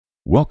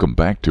Welcome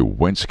back to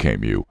Whence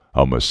Came You,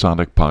 a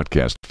Masonic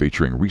podcast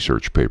featuring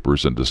research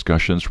papers and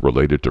discussions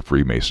related to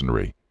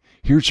Freemasonry.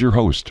 Here's your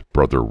host,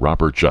 Brother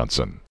Robert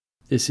Johnson.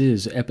 This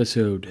is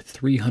episode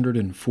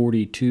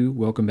 342.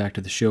 Welcome back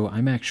to the show.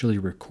 I'm actually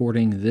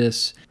recording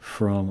this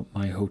from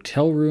my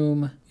hotel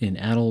room in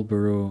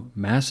Attleboro,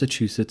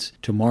 Massachusetts.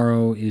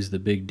 Tomorrow is the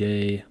big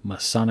day,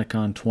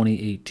 Masonicon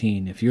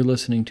 2018. If you're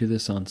listening to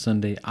this on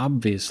Sunday,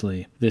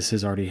 obviously this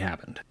has already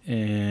happened.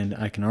 And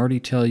I can already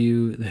tell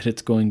you that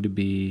it's going to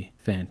be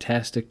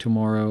fantastic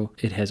tomorrow.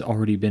 It has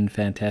already been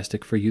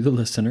fantastic for you, the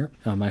listener.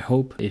 I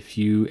hope if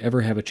you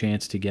ever have a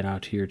chance to get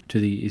out here to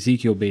the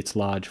Ezekiel Bates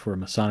Lodge for a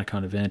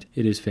Masonicon event,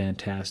 it is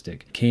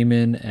fantastic. Came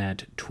in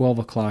at 12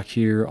 o'clock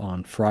here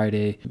on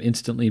Friday,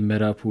 instantly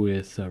met up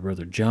with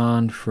Brother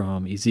John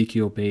from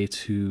Ezekiel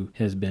Bates, who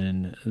has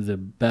been the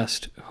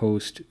best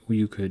host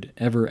you could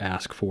ever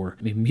ask for.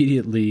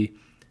 Immediately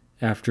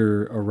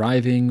after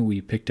arriving,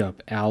 we picked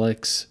up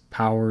Alex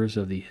Powers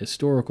of the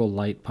Historical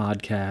Light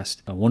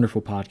podcast, a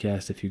wonderful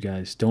podcast. If you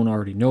guys don't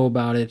already know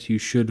about it, you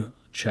should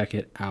check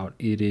it out.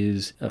 It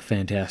is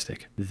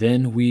fantastic.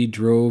 Then we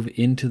drove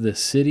into the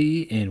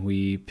city and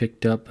we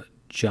picked up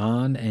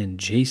John and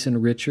Jason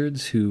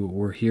Richards, who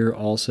were here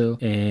also,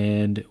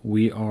 and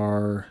we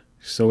are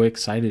so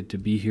excited to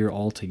be here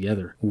all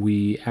together.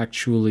 We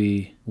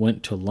actually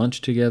went to lunch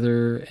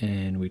together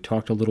and we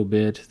talked a little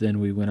bit. Then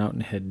we went out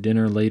and had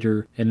dinner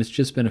later, and it's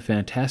just been a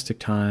fantastic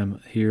time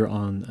here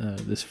on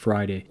this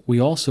Friday. We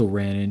also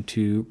ran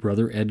into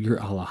Brother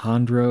Edgar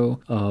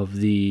Alejandro of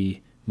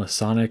the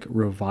Masonic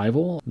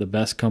Revival, the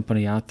best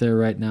company out there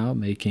right now,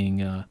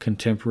 making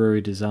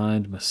contemporary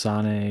designed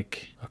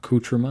Masonic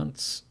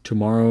accoutrements.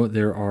 Tomorrow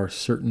there are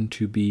certain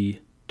to be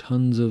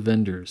tons of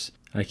vendors.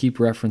 I keep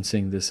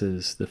referencing this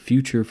as the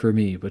future for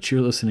me, but you're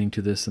listening to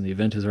this and the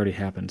event has already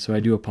happened, so I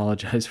do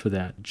apologize for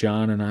that.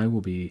 John and I will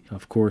be,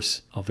 of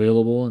course,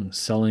 available and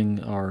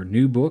selling our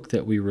new book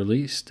that we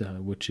released,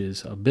 which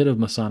is a bit of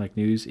Masonic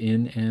news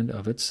in and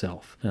of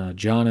itself.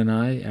 John and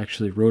I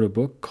actually wrote a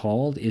book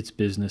called It's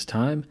Business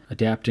Time,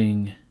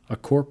 adapting a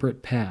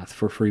corporate path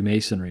for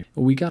Freemasonry.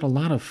 We got a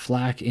lot of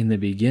flack in the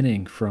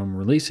beginning from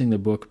releasing the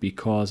book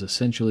because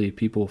essentially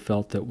people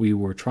felt that we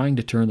were trying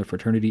to turn the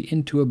fraternity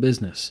into a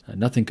business.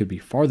 Nothing could be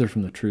farther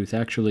from the truth.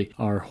 Actually,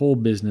 our whole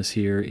business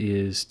here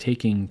is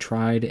taking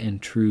tried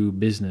and true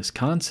business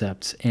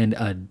concepts and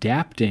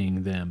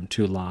adapting them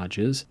to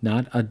lodges,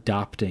 not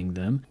adopting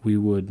them. We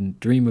wouldn't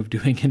dream of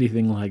doing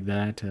anything like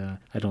that,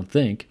 I don't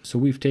think. So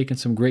we've taken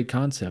some great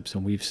concepts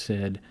and we've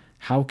said,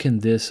 how can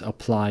this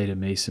apply to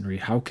Masonry?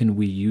 How can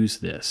we use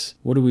this?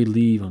 What do we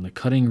leave on the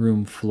cutting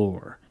room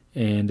floor?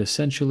 And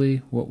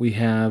essentially what we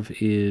have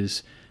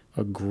is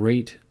a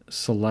great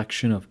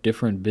selection of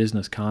different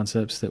business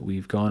concepts that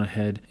we've gone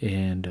ahead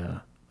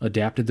and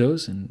adapted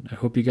those, and I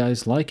hope you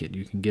guys like it.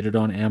 You can get it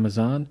on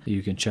Amazon.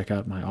 You can check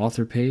out my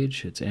author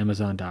page. It's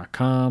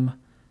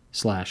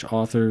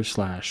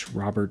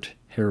amazon.com/author/Robert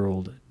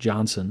Harold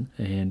Johnson,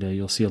 and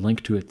you'll see a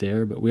link to it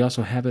there. But we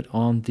also have it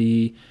on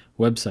the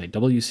website,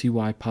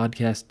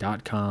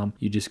 wcypodcast.com.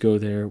 You just go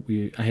there.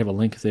 I have a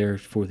link there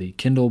for the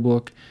Kindle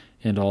book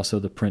and also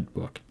the print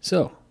book.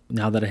 So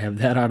now that I have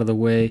that out of the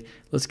way,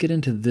 let's get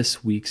into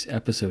this week's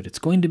episode. It's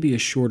going to be a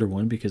shorter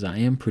one because I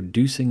am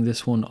producing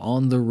this one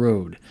on the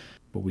road,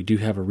 but we do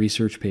have a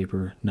research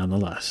paper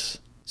nonetheless.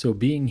 So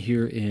being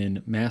here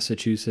in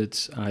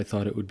Massachusetts, I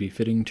thought it would be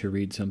fitting to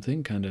read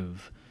something kind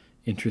of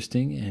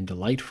interesting and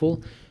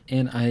delightful,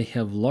 and I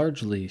have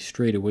largely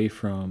strayed away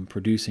from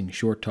producing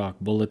short talk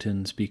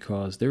bulletins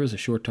because there is a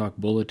short talk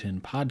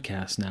bulletin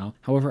podcast now.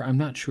 However, I'm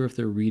not sure if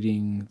they're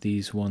reading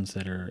these ones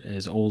that are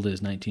as old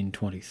as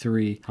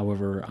 1923.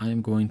 However,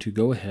 I'm going to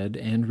go ahead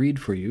and read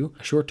for you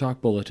a short talk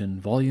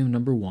bulletin, volume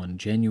number 1,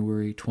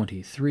 January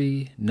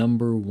 23,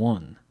 number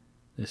 1.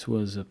 This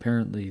was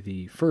apparently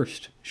the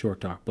first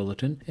short talk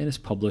bulletin and is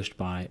published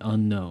by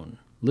Unknown.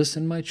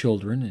 Listen, my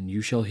children, and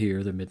you shall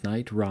hear the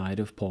midnight ride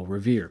of Paul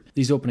Revere.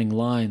 These opening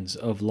lines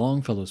of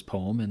Longfellow's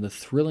poem and the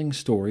thrilling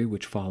story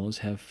which follows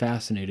have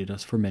fascinated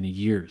us for many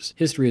years.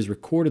 History has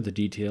recorded the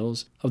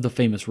details of the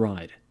famous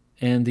ride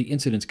and the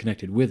incidents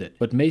connected with it,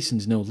 but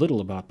Masons know little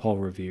about Paul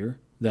Revere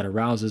that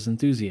arouses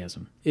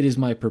enthusiasm. It is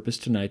my purpose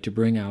tonight to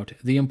bring out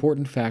the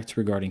important facts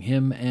regarding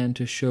him and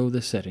to show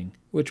the setting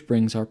which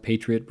brings our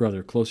patriot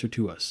brother closer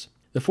to us.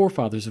 The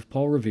forefathers of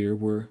Paul Revere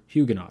were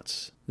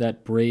Huguenots,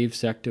 that brave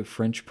sect of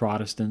French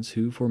Protestants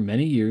who for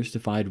many years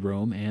defied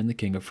Rome and the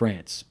King of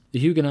France. The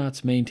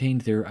Huguenots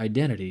maintained their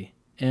identity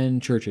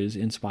and churches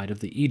in spite of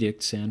the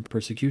edicts and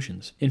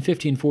persecutions. In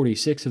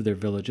 1546 of their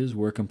villages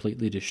were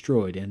completely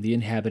destroyed and the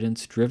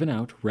inhabitants driven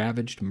out,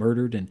 ravaged,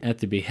 murdered, and at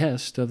the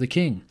behest of the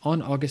king.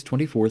 On August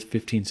 24,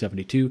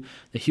 1572,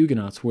 the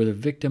Huguenots were the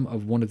victim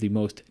of one of the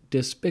most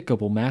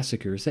despicable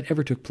massacres that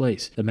ever took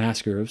place, the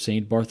Massacre of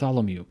St.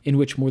 Bartholomew, in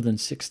which more than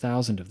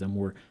 6,000 of them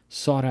were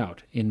sought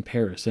out in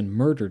Paris and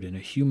murdered in a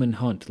human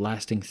hunt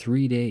lasting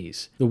 3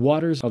 days. The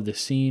waters of the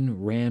Seine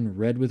ran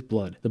red with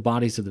blood. The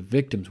bodies of the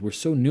victims were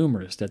so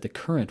numerous that the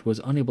current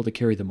was unable to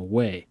carry them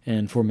away,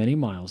 and for many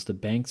miles the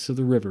banks of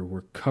the river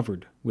were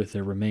covered with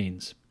their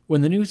remains.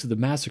 When the news of the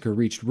massacre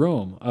reached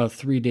Rome, a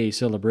 3-day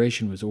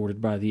celebration was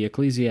ordered by the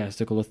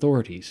ecclesiastical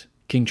authorities.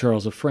 King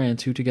Charles of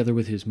France, who together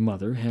with his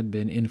mother had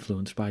been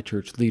influenced by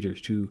church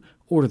leaders to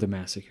order the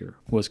massacre,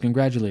 was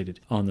congratulated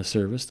on the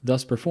service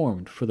thus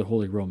performed for the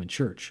Holy Roman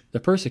Church.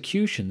 The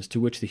persecutions to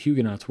which the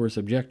Huguenots were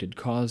subjected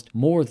caused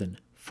more than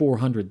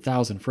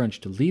 400,000 French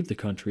to leave the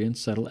country and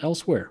settle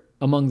elsewhere.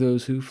 Among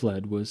those who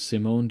fled was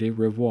Simon de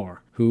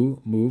Revere,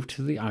 who moved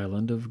to the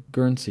island of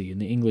Guernsey in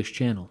the English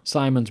Channel.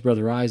 Simon's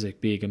brother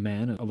Isaac, being a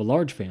man of a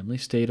large family,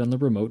 stayed on the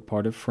remote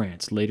part of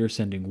France, later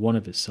sending one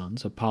of his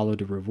sons, Apollo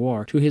de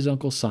Revere, to his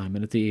uncle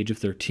Simon at the age of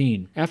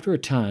 13. After a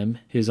time,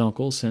 his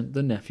uncle sent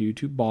the nephew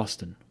to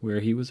Boston, where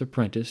he was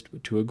apprenticed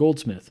to a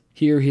goldsmith.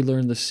 Here he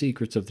learned the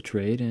secrets of the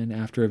trade, and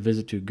after a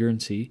visit to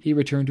Guernsey, he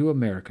returned to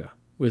America,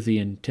 with the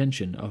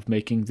intention of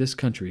making this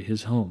country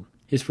his home.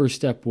 His first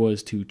step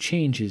was to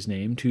change his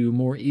name to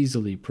more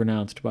easily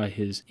pronounced by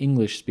his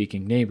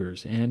English-speaking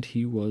neighbors, and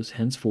he was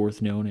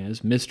henceforth known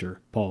as Mr.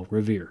 Paul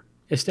Revere.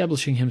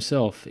 Establishing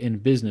himself in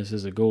business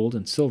as a gold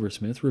and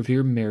silversmith,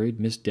 Revere married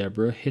Miss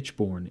Deborah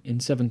Hitchborn in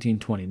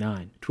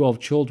 1729. 12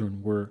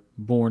 children were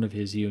born of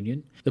his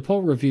union. The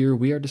Paul Revere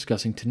we are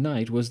discussing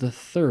tonight was the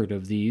third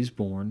of these,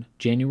 born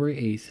January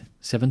 8,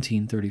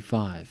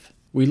 1735.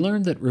 We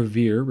learn that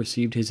Revere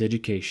received his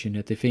education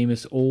at the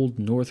famous Old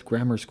North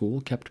Grammar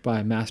School kept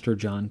by Master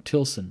John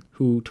Tilson,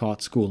 who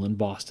taught school in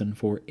Boston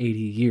for 80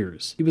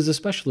 years. He was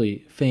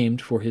especially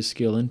famed for his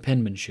skill in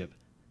penmanship.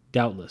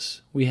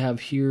 Doubtless, we have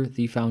here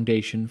the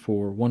foundation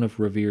for one of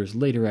Revere's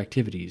later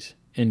activities,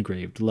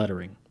 engraved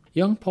lettering.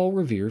 Young Paul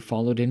Revere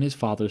followed in his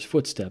father's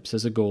footsteps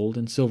as a gold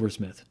and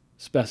silversmith.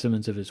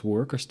 Specimens of his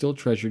work are still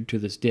treasured to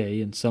this day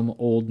in some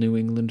old New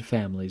England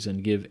families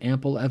and give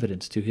ample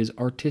evidence to his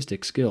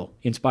artistic skill.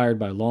 Inspired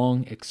by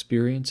long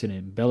experience in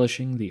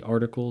embellishing the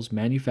articles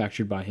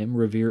manufactured by him,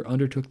 Revere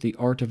undertook the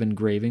art of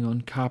engraving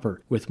on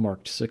copper with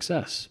marked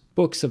success.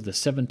 Books of the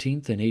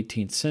 17th and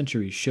 18th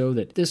centuries show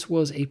that this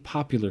was a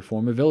popular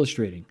form of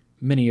illustrating.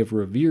 Many of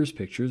Revere's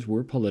pictures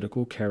were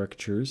political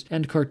caricatures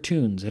and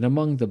cartoons, and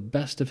among the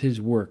best of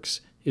his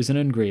works is an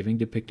engraving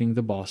depicting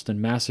the Boston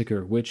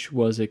Massacre, which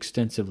was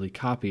extensively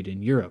copied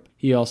in Europe.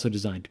 He also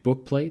designed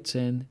bookplates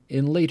and,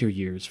 in later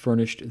years,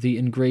 furnished the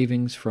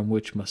engravings from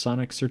which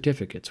Masonic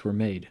certificates were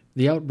made.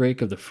 The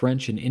outbreak of the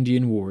French and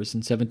Indian Wars in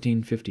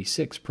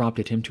 1756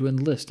 prompted him to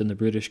enlist in the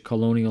British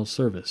colonial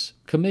service.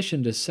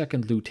 Commissioned as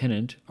second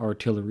lieutenant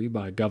artillery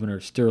by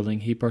Governor Stirling,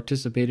 he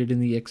participated in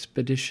the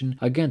expedition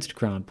against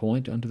Crown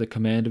Point under the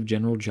command of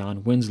General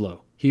John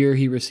Winslow. Here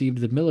he received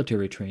the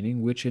military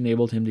training which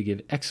enabled him to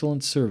give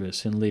excellent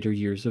service in later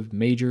years of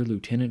Major,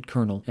 Lieutenant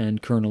Colonel,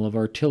 and Colonel of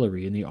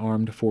Artillery in the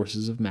Armed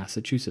Forces of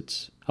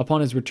Massachusetts.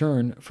 Upon his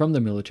return from the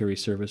military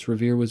service,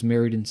 Revere was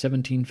married in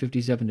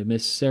 1757 to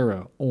Miss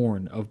Sarah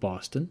Orne of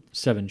Boston.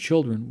 7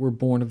 children were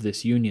born of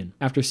this union.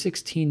 After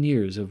 16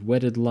 years of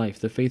wedded life,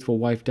 the faithful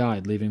wife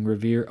died, leaving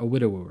Revere a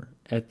widower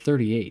at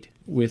 38,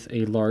 with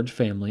a large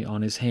family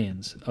on his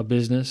hands, a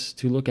business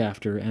to look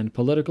after, and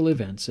political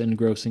events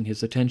engrossing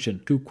his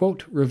attention. To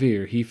quote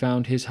Revere, he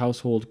found his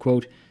household,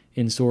 quote,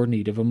 in sore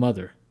need of a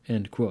mother,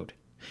 end quote.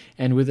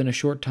 And within a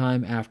short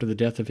time after the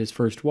death of his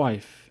first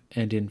wife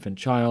and infant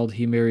child,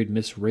 he married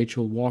Miss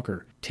Rachel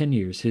Walker, 10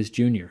 years his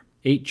junior.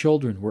 8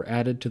 children were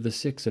added to the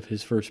 6 of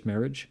his first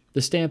marriage.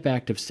 The Stamp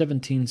Act of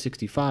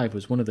 1765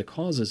 was one of the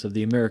causes of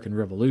the American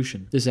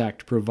Revolution. This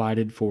act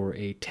provided for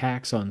a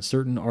tax on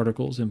certain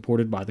articles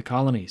imported by the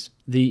colonies.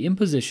 The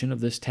imposition of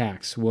this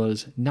tax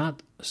was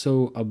not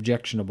so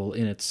objectionable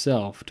in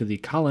itself to the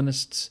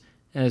colonists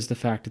as the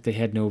fact that they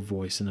had no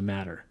voice in the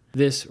matter.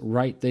 This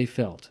right, they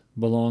felt,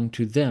 belonged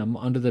to them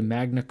under the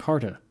Magna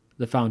Carta,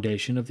 the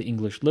foundation of the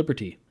English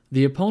liberty.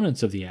 The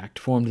opponents of the act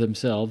formed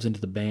themselves into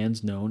the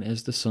bands known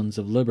as the Sons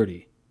of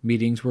Liberty.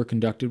 Meetings were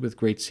conducted with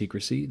great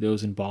secrecy,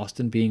 those in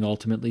Boston being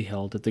ultimately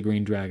held at the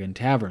Green Dragon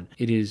Tavern.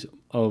 It is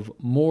of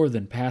more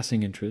than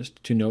passing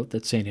interest to note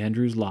that St.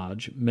 Andrew's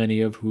Lodge, many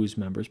of whose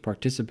members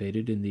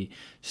participated in the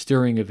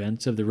stirring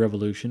events of the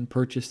Revolution,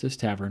 purchased this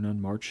tavern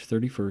on March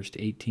 31,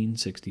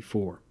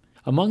 1864.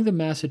 Among the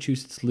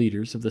Massachusetts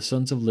leaders of the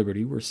Sons of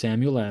Liberty were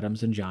Samuel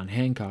Adams and John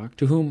Hancock,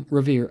 to whom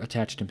Revere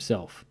attached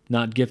himself.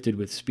 Not gifted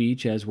with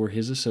speech as were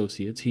his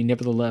associates, he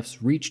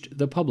nevertheless reached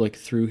the public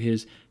through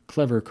his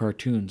clever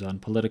cartoons on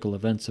political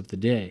events of the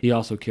day. He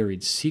also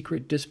carried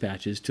secret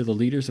dispatches to the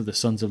leaders of the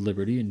Sons of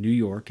Liberty in New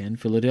York and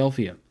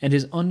Philadelphia, and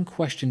his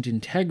unquestioned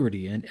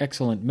integrity and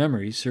excellent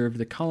memory served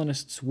the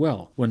colonists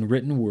well when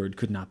written word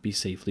could not be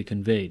safely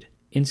conveyed.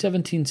 In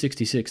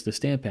 1766, the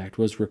Stamp Act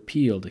was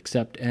repealed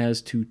except as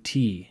to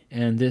tea,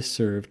 and this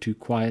served to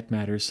quiet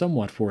matters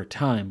somewhat for a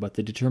time, but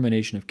the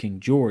determination of King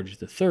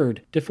George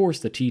III to force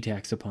the tea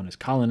tax upon his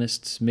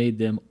colonists made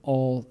them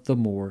all the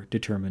more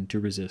determined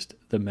to resist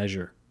the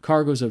measure.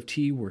 Cargoes of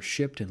tea were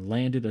shipped and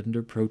landed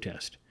under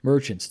protest.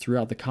 Merchants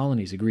throughout the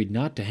colonies agreed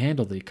not to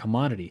handle the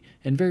commodity,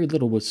 and very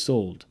little was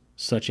sold,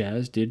 such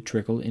as did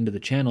trickle into the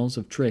channels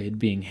of trade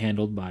being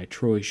handled by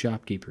Troy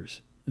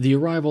shopkeepers. The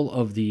arrival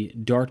of the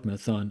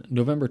Dartmouth on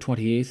November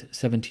 28,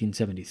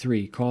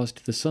 1773,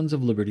 caused the Sons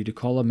of Liberty to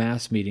call a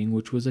mass meeting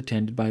which was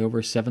attended by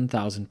over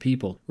 7,000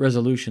 people.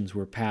 Resolutions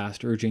were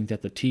passed urging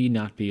that the tea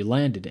not be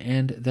landed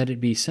and that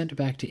it be sent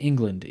back to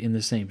England in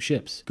the same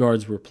ships.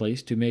 Guards were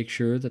placed to make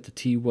sure that the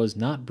tea was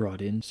not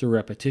brought in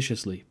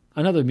surreptitiously.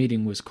 Another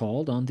meeting was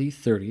called on the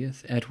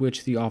 30th, at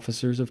which the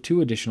officers of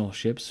 2 additional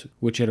ships,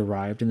 which had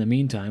arrived in the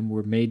meantime,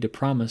 were made to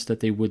promise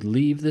that they would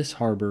leave this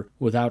harbor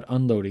without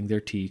unloading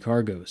their tea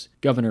cargoes.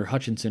 Governor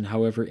Hutchinson,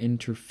 however,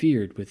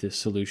 interfered with this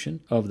solution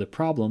of the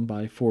problem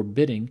by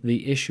forbidding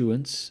the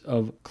issuance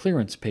of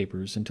clearance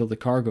papers until the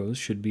cargoes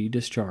should be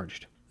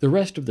discharged. The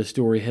rest of the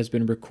story has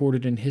been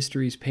recorded in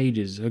history's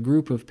pages. A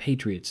group of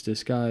patriots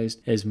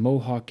disguised as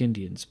Mohawk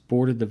Indians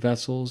boarded the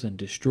vessels and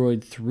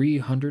destroyed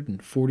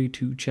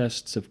 342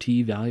 chests of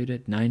tea valued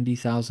at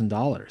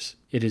 $90,000.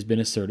 It has been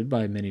asserted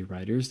by many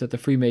writers that the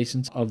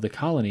Freemasons of the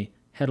colony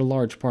had a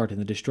large part in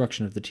the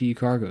destruction of the tea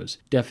cargoes.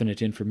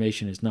 Definite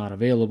information is not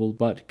available,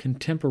 but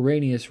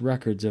contemporaneous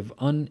records of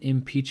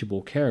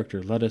unimpeachable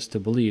character led us to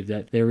believe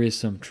that there is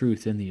some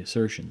truth in the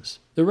assertions.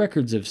 The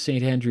records of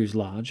St. Andrew's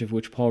Lodge, of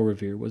which Paul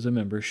Revere was a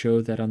member, show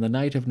that on the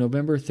night of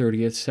November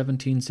 30th,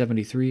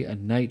 1773, a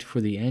night for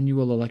the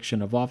annual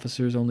election of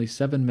officers, only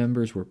 7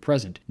 members were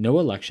present. No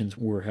elections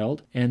were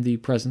held, and the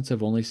presence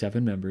of only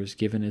 7 members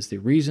given as the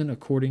reason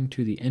according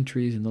to the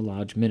entries in the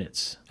Lodge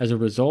minutes. As a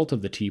result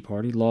of the Tea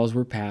Party, laws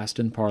were passed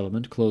in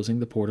Parliament closing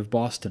the port of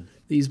Boston.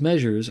 These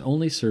measures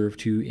only served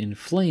to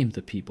inflame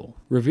the people.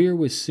 Revere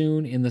was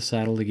soon in the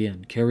saddle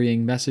again,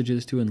 carrying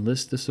messages to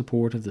enlist the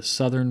support of the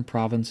southern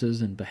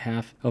provinces in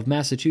behalf of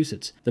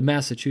Massachusetts. The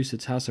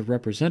Massachusetts House of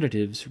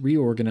Representatives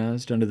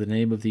reorganized under the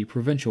name of the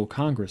Provincial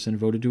Congress and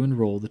voted to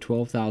enroll the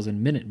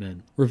 12,000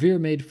 Minutemen. Revere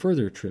made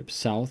further trips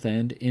south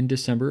and, in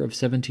December of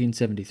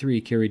 1773,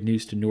 carried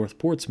news to North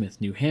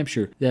Portsmouth, New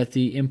Hampshire, that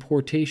the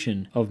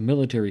importation of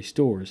military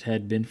stores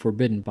had been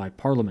forbidden by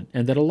Parliament,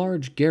 and that a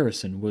large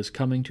garrison was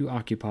coming to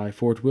occupy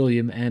Fort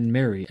William and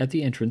Mary at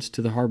the entrance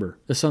to the harbor.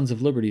 The Sons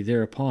of Liberty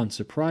thereupon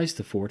surprised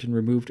the fort and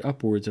removed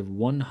upwards of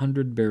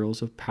 100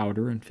 barrels of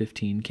powder and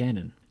 15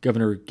 cannon.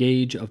 Governor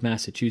Gage of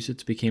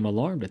Massachusetts became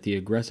alarmed at the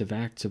aggressive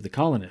acts of the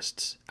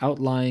colonists.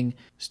 Outlying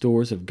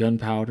stores of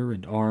gunpowder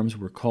and arms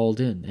were called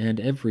in, and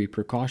every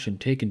precaution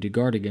taken to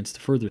guard against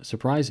further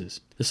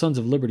surprises. The Sons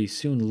of Liberty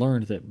soon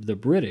learned that the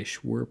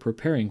British were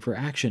preparing for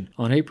action.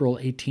 On April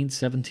 18,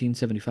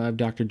 1775,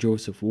 Dr.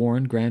 Joseph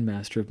Warren, Grand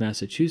Master of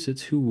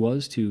Massachusetts, who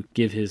was to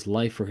give his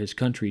life for his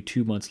country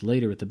 2 months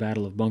later at the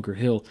Battle of Bunker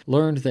Hill,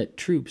 learned that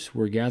troops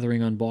were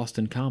gathering on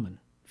Boston Common.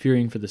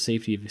 Fearing for the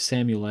safety of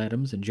Samuel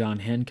Adams and John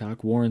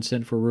Hancock, Warren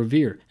sent for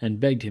Revere and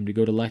begged him to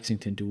go to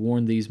Lexington to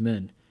warn these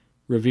men.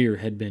 Revere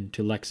had been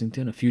to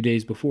Lexington a few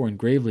days before and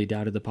gravely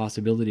doubted the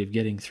possibility of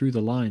getting through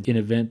the lines in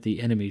event the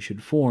enemy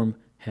should form,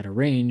 had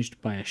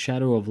arranged by a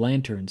shadow of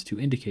lanterns to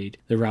indicate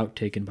the route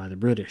taken by the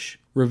British.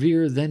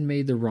 Revere then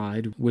made the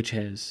ride which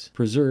has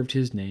preserved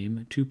his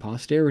name to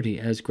posterity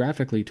as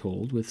graphically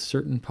told with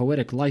certain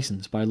poetic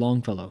license by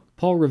Longfellow.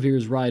 Paul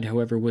Revere's ride,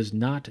 however, was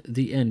not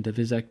the end of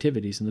his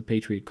activities in the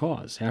Patriot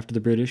cause. After the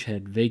British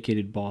had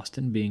vacated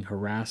Boston, being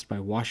harassed by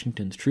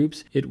Washington's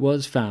troops, it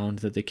was found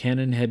that the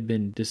cannon had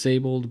been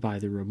disabled by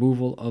the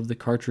removal of the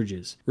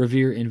cartridges.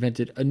 Revere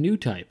invented a new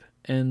type,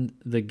 and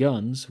the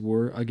guns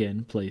were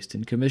again placed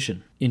in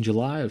commission. In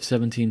July of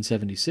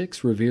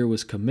 1776, Revere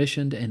was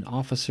commissioned an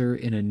officer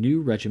in a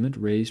new regiment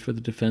raised for the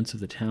defense of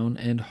the town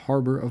and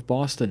harbor of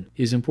Boston.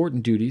 His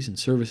important duties and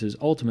services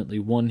ultimately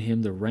won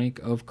him the rank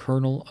of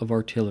Colonel of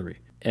Artillery.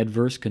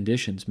 Adverse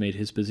conditions made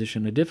his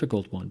position a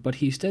difficult one, but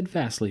he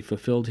steadfastly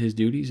fulfilled his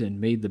duties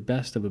and made the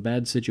best of a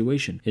bad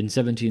situation. In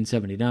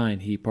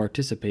 1779, he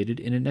participated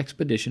in an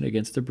expedition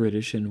against the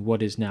British in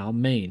what is now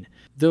Maine.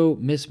 Though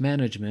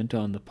mismanagement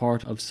on the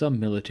part of some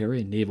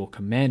military and naval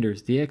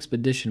commanders, the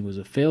expedition was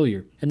a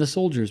failure, and the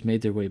soldiers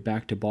made their way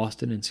back to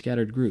Boston in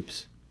scattered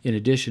groups. In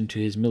addition to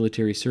his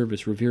military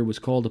service, Revere was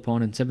called upon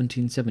in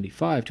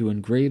 1775 to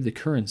engrave the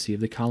currency of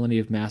the colony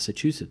of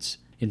Massachusetts.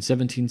 In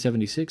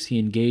 1776, he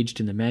engaged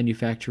in the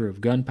manufacture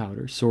of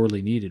gunpowder,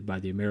 sorely needed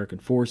by the American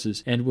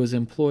forces, and was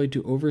employed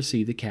to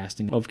oversee the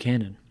casting of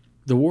cannon.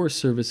 The war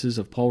services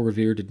of Paul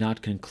Revere did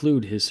not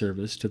conclude his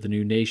service to the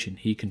new nation.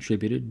 He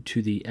contributed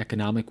to the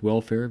economic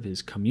welfare of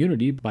his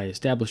community by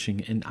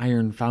establishing an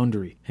iron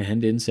foundry,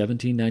 and in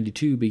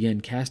 1792 began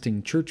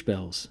casting church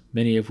bells,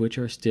 many of which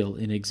are still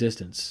in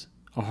existence.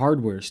 A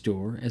hardware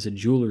store, as a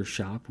jeweler's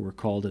shop were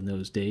called in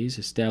those days,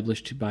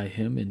 established by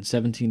him in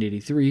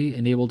 1783,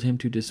 enabled him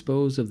to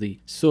dispose of the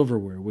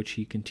silverware which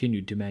he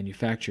continued to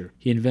manufacture.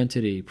 He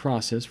invented a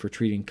process for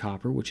treating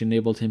copper which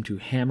enabled him to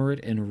hammer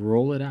it and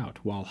roll it out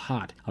while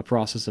hot, a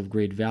process of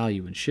great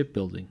value in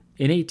shipbuilding.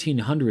 In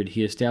 1800,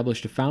 he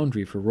established a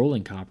foundry for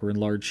rolling copper in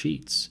large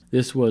sheets.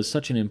 This was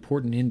such an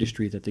important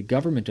industry that the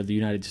government of the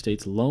United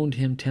States loaned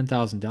him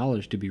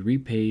 $10,000 to be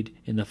repaid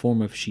in the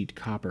form of sheet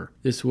copper.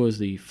 This was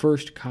the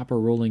first copper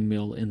rolling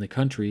mill in the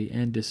country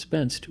and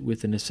dispensed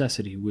with the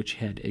necessity which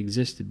had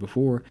existed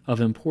before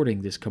of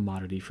importing this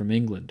commodity from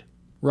England.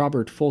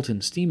 Robert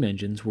Fulton steam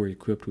engines were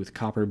equipped with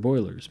copper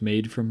boilers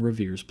made from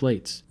Revere's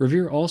plates.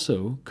 Revere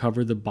also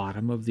covered the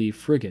bottom of the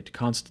frigate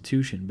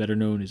Constitution, better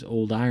known as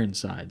Old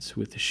Ironsides,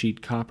 with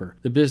sheet copper.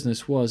 The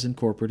business was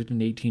incorporated in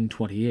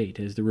 1828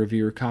 as the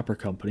Revere Copper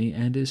Company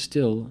and is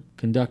still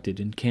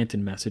conducted in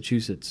Canton,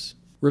 Massachusetts.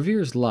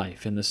 Revere's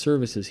life and the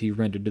services he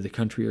rendered to the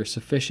country are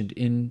sufficient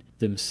in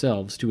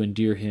themselves to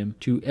endear him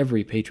to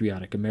every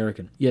patriotic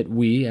American. Yet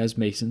we, as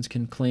Masons,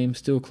 can claim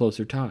still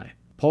closer tie.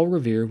 Paul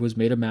Revere was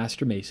made a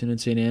Master Mason in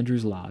St.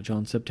 Andrew's Lodge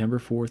on September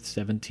 4,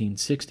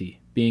 1760,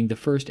 being the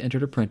first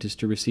entered apprentice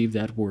to receive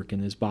that work in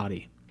his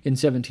body. In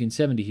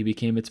 1770 he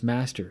became its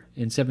master.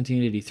 In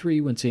 1783,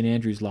 when St.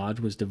 Andrew's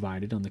Lodge was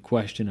divided on the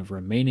question of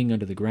remaining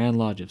under the Grand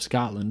Lodge of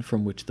Scotland,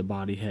 from which the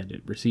body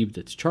had received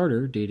its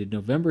charter, dated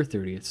November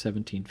 30,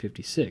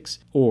 1756,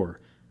 or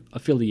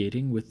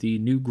affiliating with the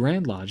new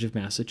Grand Lodge of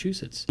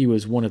Massachusetts. He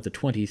was one of the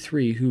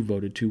 23 who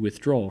voted to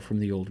withdraw from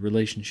the old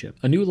relationship.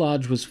 A new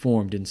lodge was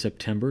formed in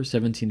September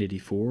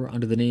 1784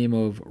 under the name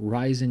of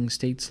Rising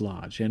States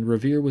Lodge, and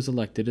Revere was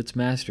elected its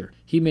master.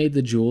 He made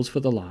the jewels for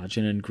the lodge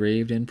and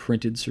engraved and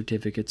printed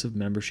certificates of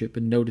membership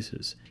and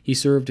notices. He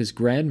served as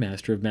Grand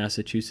Master of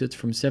Massachusetts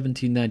from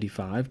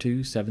 1795 to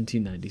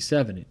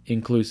 1797,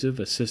 inclusive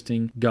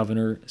assisting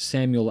Governor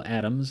Samuel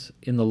Adams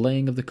in the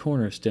laying of the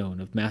cornerstone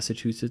of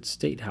Massachusetts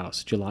State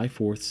House, July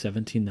 4,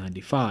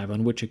 1795,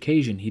 on which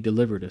occasion he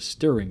delivered a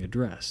stirring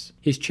address.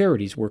 His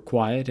charities were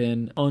quiet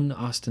and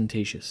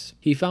unostentatious.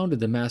 He founded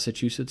the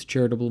Massachusetts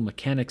Charitable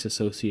Mechanics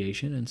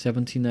Association in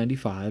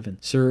 1795 and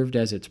served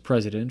as its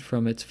president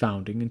from its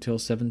founding until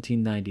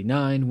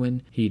 1799,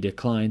 when he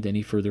declined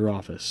any further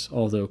office,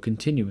 although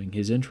continuing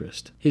his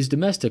interest. His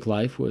domestic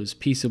life was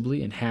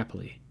peaceably and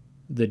happily.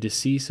 The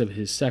decease of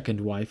his second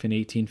wife in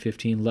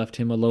 1815 left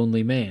him a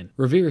lonely man.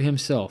 Revere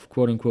himself,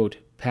 quote-unquote,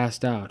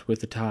 passed out with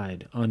the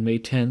tide on May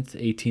 10,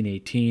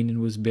 1818, and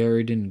was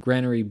buried in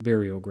Granary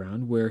Burial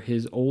Ground, where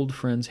his old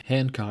friends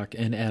Hancock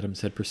and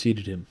Adams had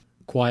preceded him.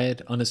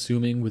 Quiet,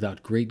 unassuming,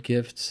 without great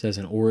gifts as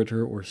an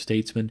orator or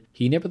statesman,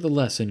 he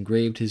nevertheless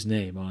engraved his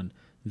name on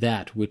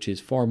that which is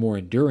far more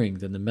enduring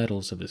than the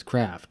medals of his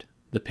craft,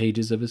 the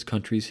pages of his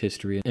country's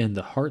history and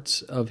the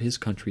hearts of his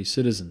country's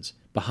citizens.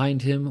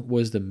 Behind him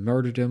was the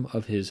martyrdom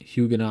of his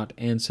Huguenot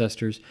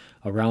ancestors.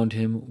 Around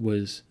him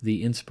was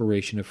the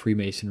inspiration of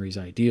Freemasonry's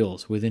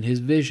ideals. Within his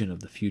vision of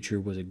the future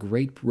was a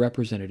great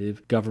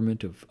representative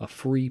government of a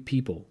free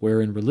people,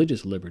 wherein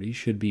religious liberty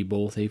should be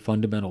both a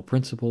fundamental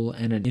principle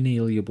and an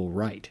inalienable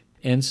right.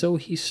 And so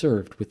he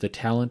served with the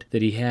talent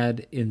that he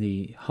had in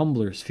the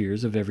humbler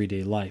spheres of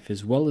everyday life,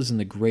 as well as in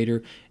the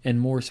greater and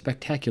more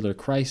spectacular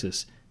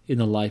crisis in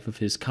the life of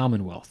his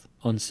commonwealth.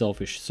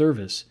 Unselfish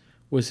service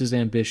was his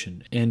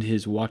ambition, and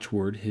his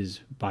watchword, his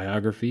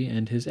biography,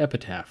 and his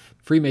epitaph.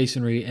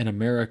 Freemasonry and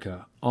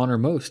America honor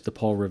most the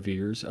Paul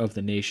Reveres of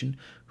the nation,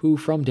 who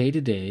from day to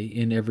day,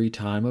 in every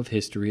time of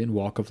history and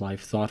walk of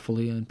life,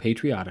 thoughtfully and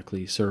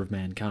patriotically serve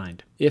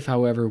mankind. If,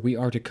 however, we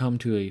are to come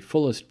to a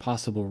fullest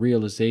possible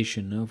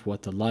realization of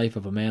what the life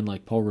of a man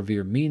like Paul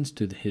Revere means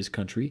to his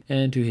country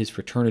and to his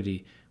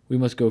fraternity, we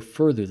must go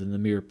further than the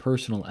mere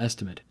personal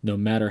estimate. No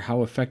matter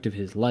how effective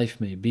his life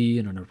may be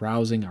in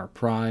arousing our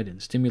pride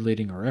and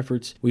stimulating our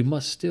efforts, we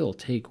must still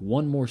take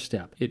one more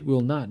step. It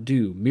will not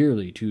do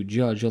merely to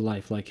judge a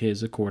life like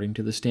his according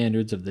to the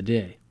standards of the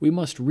day. We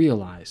must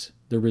realize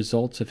the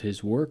results of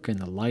his work in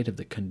the light of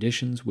the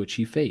conditions which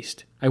he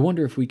faced. I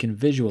wonder if we can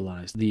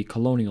visualize the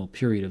colonial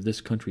period of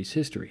this country's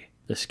history.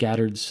 The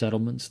scattered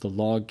settlements, the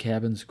log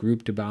cabins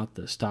grouped about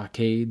the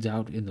stockades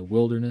out in the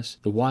wilderness,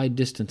 the wide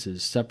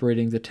distances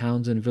separating the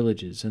towns and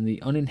villages, and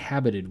the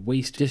uninhabited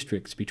waste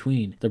districts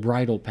between, the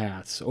bridle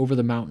paths over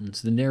the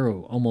mountains, the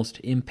narrow, almost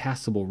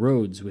impassable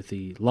roads with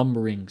the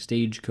lumbering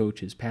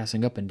stagecoaches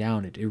passing up and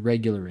down at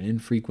irregular and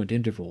infrequent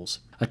intervals.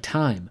 A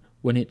time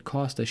when it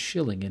cost a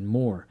shilling and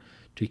more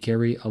to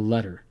carry a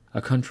letter.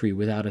 A country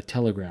without a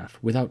telegraph,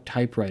 without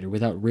typewriter,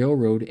 without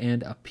railroad,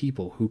 and a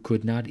people who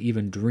could not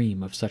even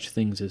dream of such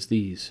things as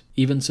these.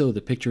 Even so,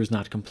 the picture is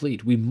not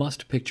complete. We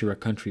must picture a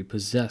country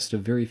possessed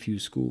of very few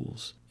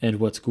schools. And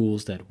what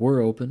schools that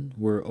were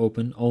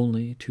open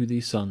only to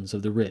the sons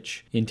of the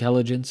rich.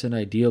 Intelligence and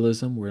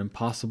idealism were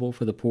impossible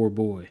for the poor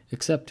boy,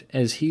 except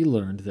as he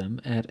learned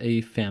them at a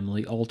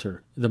family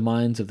altar. The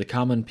minds of the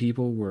common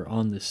people were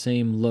on the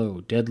same low,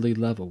 deadly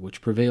level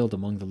which prevailed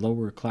among the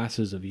lower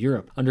classes of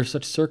Europe. Under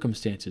such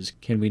circumstances,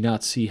 can we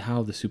not see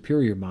how the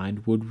superior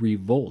mind would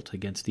revolt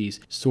against these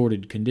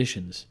sordid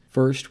conditions?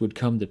 First would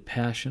come the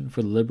passion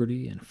for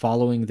liberty, and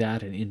following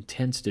that an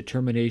intense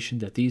determination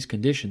that these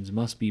conditions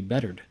must be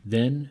bettered.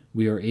 Then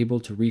we are able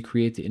to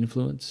recreate the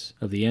influence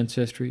of the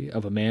ancestry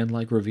of a man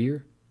like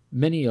Revere.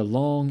 Many a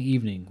long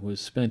evening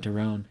was spent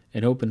around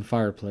an open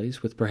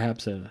fireplace with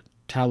perhaps a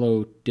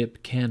tallow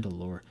dip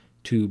candle or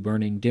two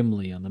burning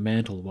dimly on the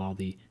mantel while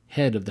the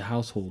head of the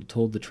household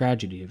told the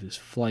tragedy of his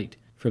flight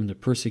from the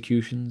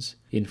persecutions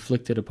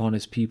inflicted upon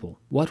his people.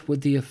 What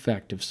would the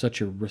effect of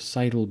such a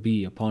recital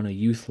be upon a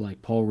youth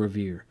like Paul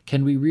Revere?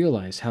 Can we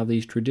realize how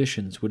these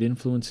traditions would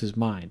influence his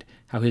mind,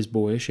 how his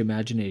boyish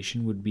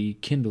imagination would be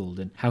kindled,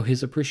 and how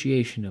his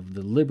appreciation of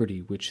the liberty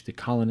which the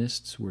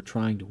colonists were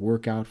trying to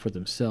work out for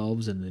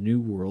themselves in the New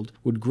World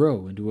would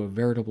grow into a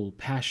veritable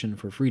passion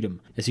for freedom?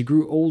 As he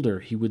grew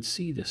older, he would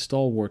see the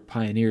stalwart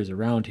pioneers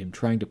around him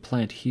trying to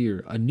plant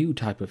here a new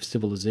type of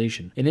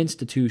civilization, an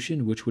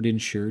institution which would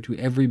ensure to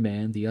every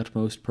man the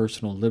utmost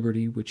personal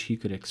liberty which he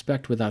could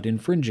expect without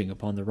infringing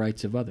upon the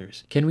rights of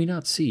others. Can we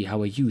not see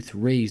how a youth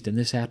raised in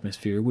this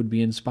atmosphere would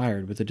be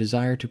inspired with a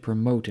desire to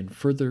promote and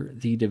further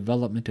the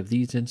development of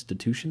these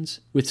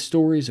institutions? With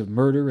stories of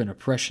murder and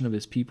oppression of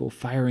his people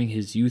firing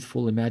his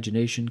youthful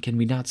imagination, can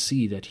we not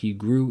see that he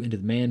grew into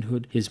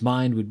manhood, his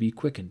mind would be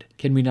quickened?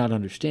 Can we not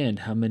understand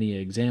how many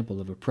an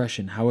example of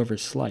oppression, however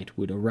slight,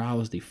 would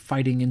arouse the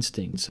fighting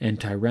instincts and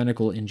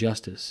tyrannical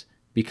injustice,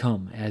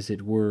 become, as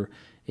it were,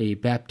 a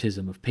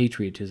baptism of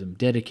patriotism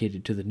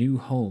dedicated to the new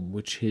home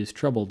which his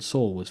troubled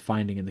soul was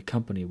finding in the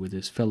company with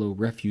his fellow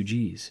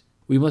refugees?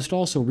 We must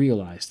also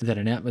realize that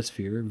an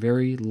atmosphere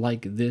very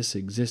like this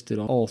existed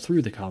all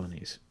through the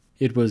colonies.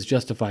 It was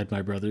justified,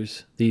 my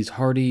brothers. These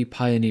hardy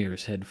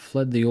pioneers had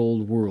fled the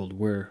old world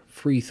where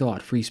free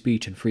thought, free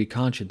speech, and free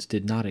conscience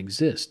did not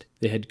exist.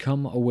 They had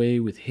come away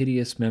with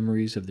hideous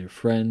memories of their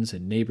friends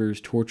and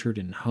neighbors tortured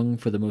and hung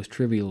for the most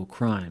trivial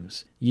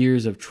crimes.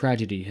 Years of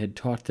tragedy had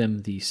taught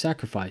them the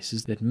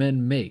sacrifices that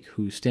men make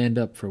who stand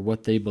up for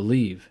what they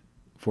believe,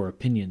 for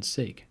opinion's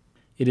sake.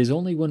 It is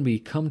only when we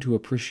come to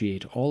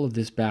appreciate all of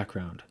this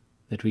background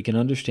that we can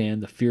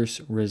understand the fierce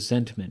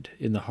resentment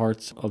in the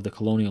hearts of the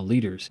colonial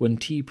leaders when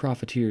tea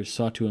profiteers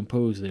sought to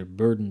impose their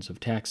burdens of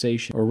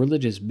taxation, or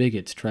religious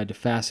bigots tried to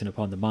fasten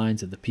upon the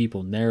minds of the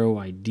people narrow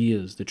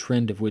ideas, the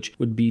trend of which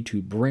would be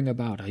to bring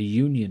about a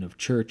union of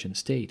church and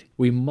state.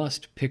 We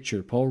must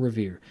picture Paul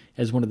Revere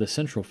as one of the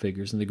central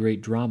figures in the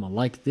great drama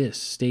like this,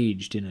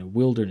 staged in a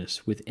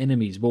wilderness with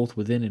enemies both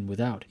within and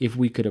without, if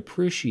we could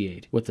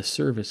appreciate what the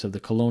service of the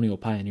colonial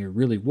pioneer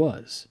really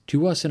was.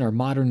 To us in our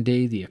modern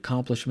day, the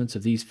accomplishments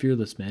of these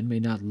fearless men may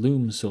not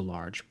loom so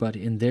large, but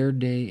in their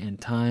day and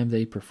time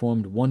they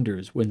performed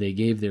wonders when they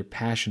gave their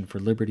passion for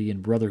liberty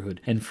and brotherhood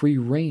and free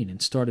rein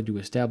and started to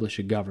establish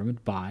a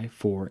government by,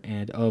 for,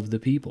 and of the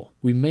people.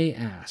 We may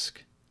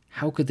ask,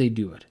 how could they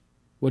do it?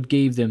 What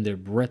gave them their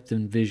breadth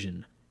and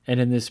vision? And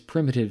in this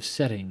primitive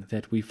setting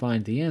that we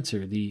find the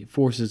answer, the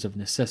forces of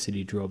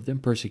necessity drove them,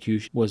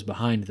 persecution was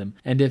behind them,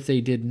 and if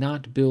they did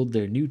not build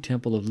their new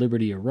temple of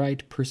liberty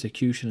aright,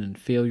 persecution and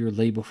failure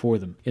lay before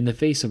them. In the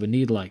face of a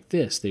need like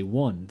this, they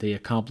won, they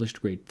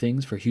accomplished great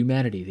things for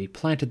humanity, they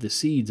planted the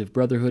seeds of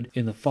brotherhood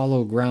in the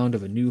fallow ground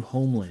of a new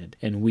homeland,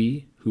 and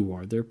we, who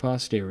are their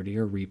posterity,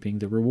 are reaping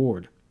the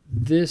reward.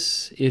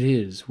 This it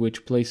is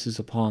which places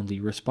upon the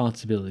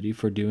responsibility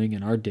for doing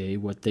in our day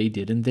what they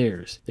did in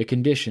theirs. The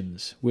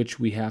conditions which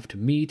we have to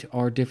meet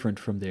are different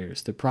from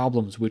theirs. The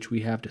problems which we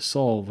have to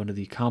solve under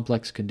the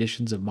complex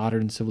conditions of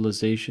modern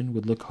civilization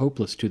would look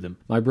hopeless to them.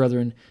 My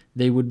brethren,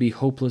 they would be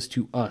hopeless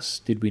to us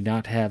did we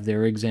not have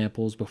their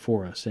examples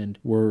before us, and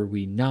were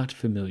we not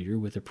familiar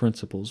with the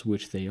principles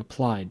which they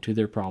applied to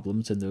their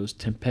problems in those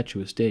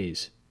tempestuous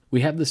days. We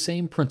have the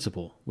same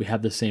principle, we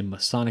have the same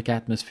Masonic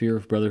atmosphere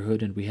of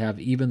brotherhood, and we have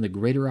even the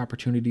greater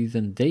opportunity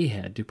than they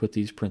had to put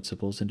these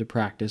principles into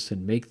practice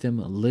and make them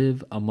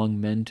live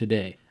among men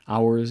today.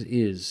 Ours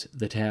is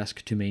the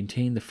task to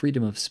maintain the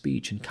freedom of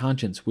speech and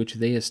conscience which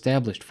they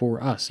established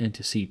for us, and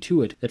to see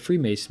to it that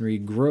Freemasonry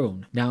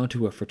grown now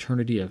to a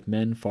fraternity of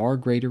men far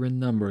greater in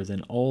number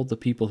than all the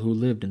people who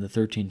lived in the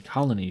 13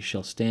 colonies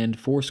shall stand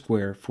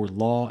foursquare for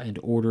law and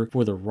order,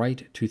 for the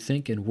right to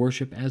think and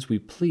worship as we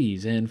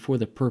please, and for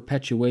the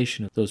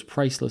perpetuation of those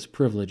priceless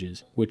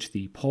privileges which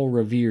the Paul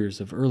Reveres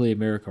of early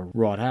America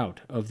wrought out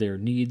of their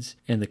needs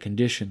and the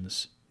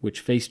conditions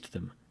which faced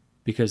them,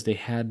 because they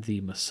had the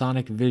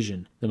Masonic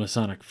vision, the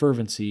Masonic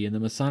fervency, and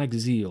the Masonic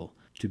zeal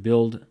to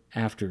build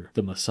after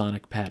the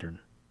Masonic pattern.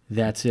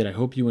 That's it. I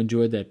hope you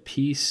enjoyed that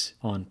piece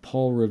on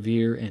Paul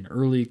Revere and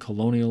early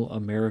colonial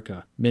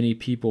America. Many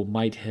people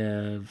might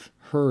have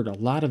heard a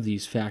lot of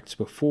these facts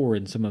before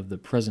in some of the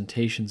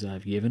presentations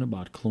I've given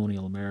about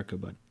colonial America,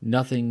 but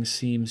nothing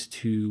seems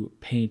to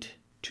paint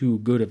too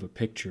good of a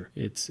picture.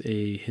 It's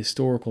a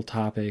historical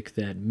topic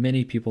that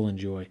many people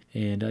enjoy,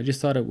 and I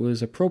just thought it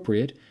was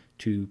appropriate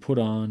to put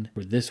on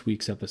for this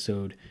week's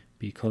episode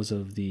because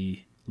of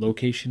the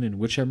location in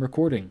which I'm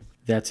recording.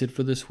 That's it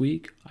for this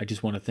week. I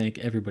just want to thank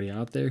everybody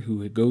out there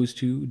who goes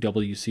to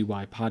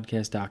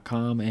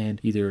wcypodcast.com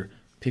and either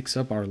picks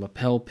up our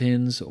lapel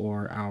pins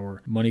or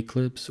our money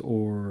clips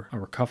or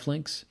our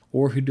cufflinks,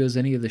 or who does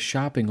any of the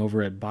shopping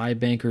over at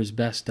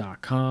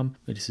buybankersbest.com.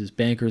 This is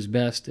Banker's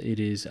Best. It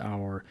is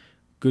our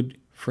good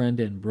friend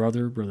and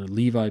brother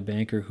Levi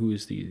Banker, who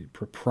is the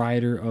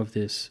proprietor of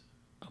this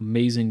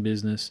amazing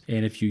business.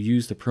 And if you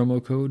use the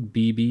promo code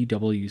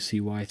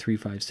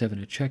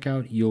BBWCY357 at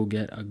checkout, you'll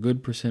get a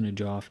good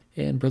percentage off,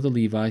 and Brother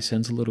Levi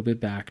sends a little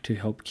bit back to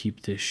help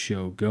keep this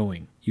show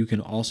going. You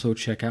can also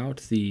check out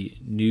the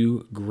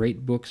new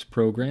Great Books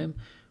program,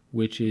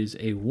 which is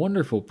a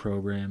wonderful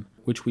program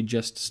which we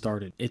just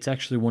started. It's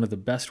actually one of the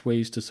best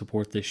ways to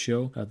support this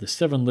show. The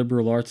 7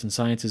 liberal arts and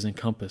sciences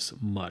encompass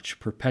much.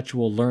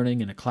 Perpetual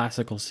learning in a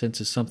classical sense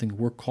is something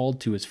we're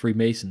called to as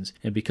Freemasons,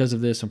 and because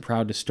of this, I'm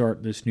proud to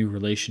start this new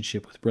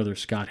relationship with Brother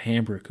Scott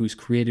Hambrick, who's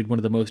created one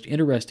of the most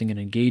interesting and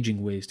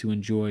engaging ways to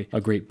enjoy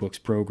a great books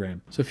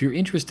program. So if you're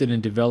interested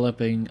in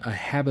developing a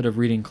habit of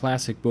reading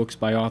classic books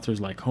by authors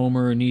like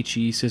Homer,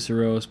 Nietzsche,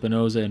 Cicero,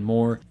 Spinoza, and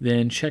more,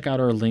 then check out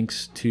our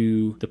links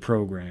to the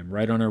program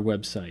right on our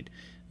website.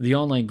 The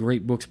online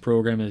Great Books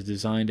program is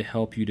designed to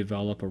help you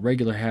develop a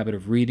regular habit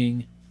of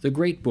reading the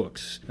great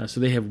books. So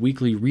they have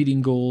weekly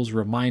reading goals,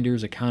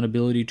 reminders,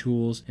 accountability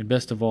tools, and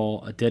best of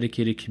all, a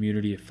dedicated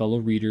community of fellow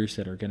readers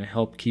that are going to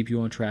help keep you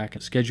on track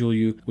and schedule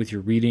you with your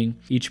reading.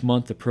 Each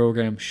month, the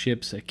program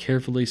ships a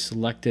carefully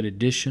selected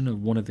edition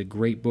of one of the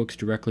great books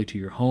directly to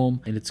your home,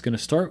 and it's going to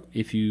start,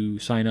 if you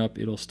sign up,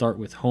 it'll start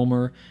with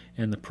Homer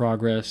and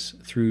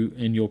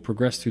you'll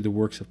progress through the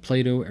works of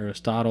Plato,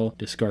 Aristotle,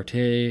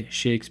 Descartes,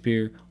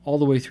 Shakespeare, all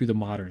the way through the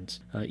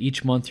moderns.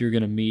 Each month, you're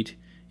going to meet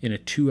in a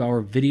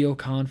 2-hour video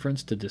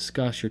conference to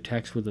discuss your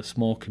text with a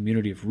small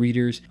community of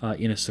readers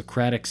in a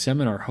Socratic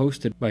seminar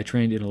hosted by a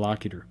trained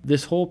interlocutor.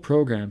 This whole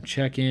program,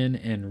 check-in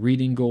and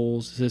reading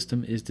goals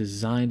system, is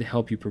designed to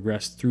help you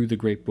progress through the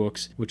great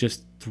books with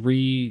just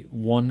 3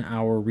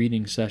 1-hour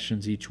reading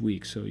sessions each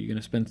week. So you're going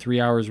to spend 3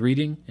 hours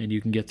reading and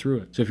you can get through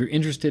it. So if you're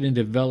interested in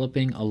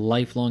developing a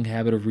lifelong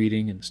habit of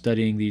reading and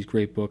studying these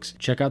great books,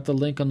 check out the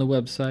link on the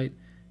website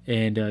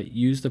and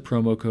use the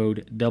promo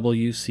code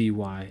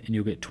WCY and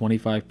you'll get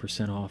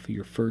 25% off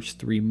your first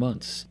 3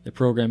 months. The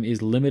program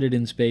is limited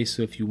in space,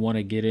 so if you want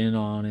to get in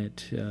on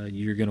it,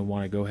 you're going to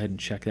want to go ahead and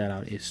check that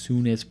out as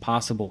soon as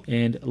possible.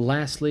 And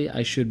lastly,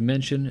 I should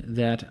mention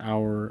that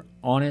our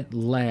On It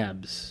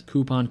Labs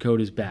coupon code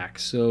is back.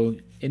 So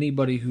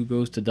anybody who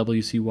goes to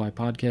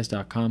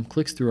WCYpodcast.com,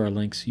 clicks through our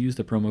links, use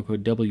the promo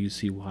code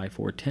WCY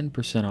for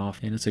 10%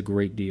 off, and it's a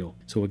great deal.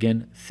 So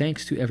again,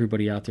 thanks to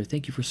everybody out there.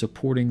 Thank you for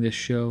supporting this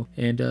show.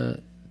 And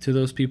to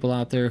those people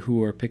out there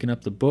who are picking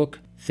up the book,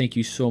 thank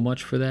you so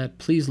much for that.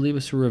 Please leave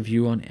us a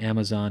review on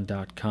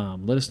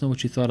Amazon.com. Let us know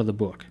what you thought of the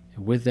book.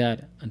 And with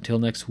that, until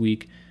next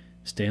week,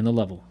 stay on the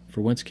level.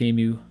 For Whence Came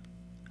You,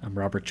 I'm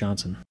Robert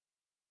Johnson.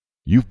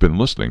 You've been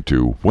listening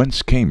to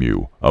Whence Came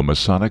You, a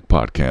Masonic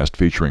podcast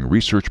featuring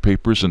research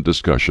papers and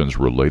discussions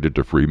related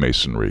to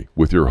Freemasonry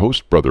with your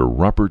host, Brother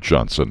Robert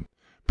Johnson.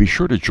 Be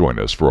sure to join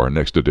us for our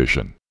next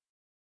edition.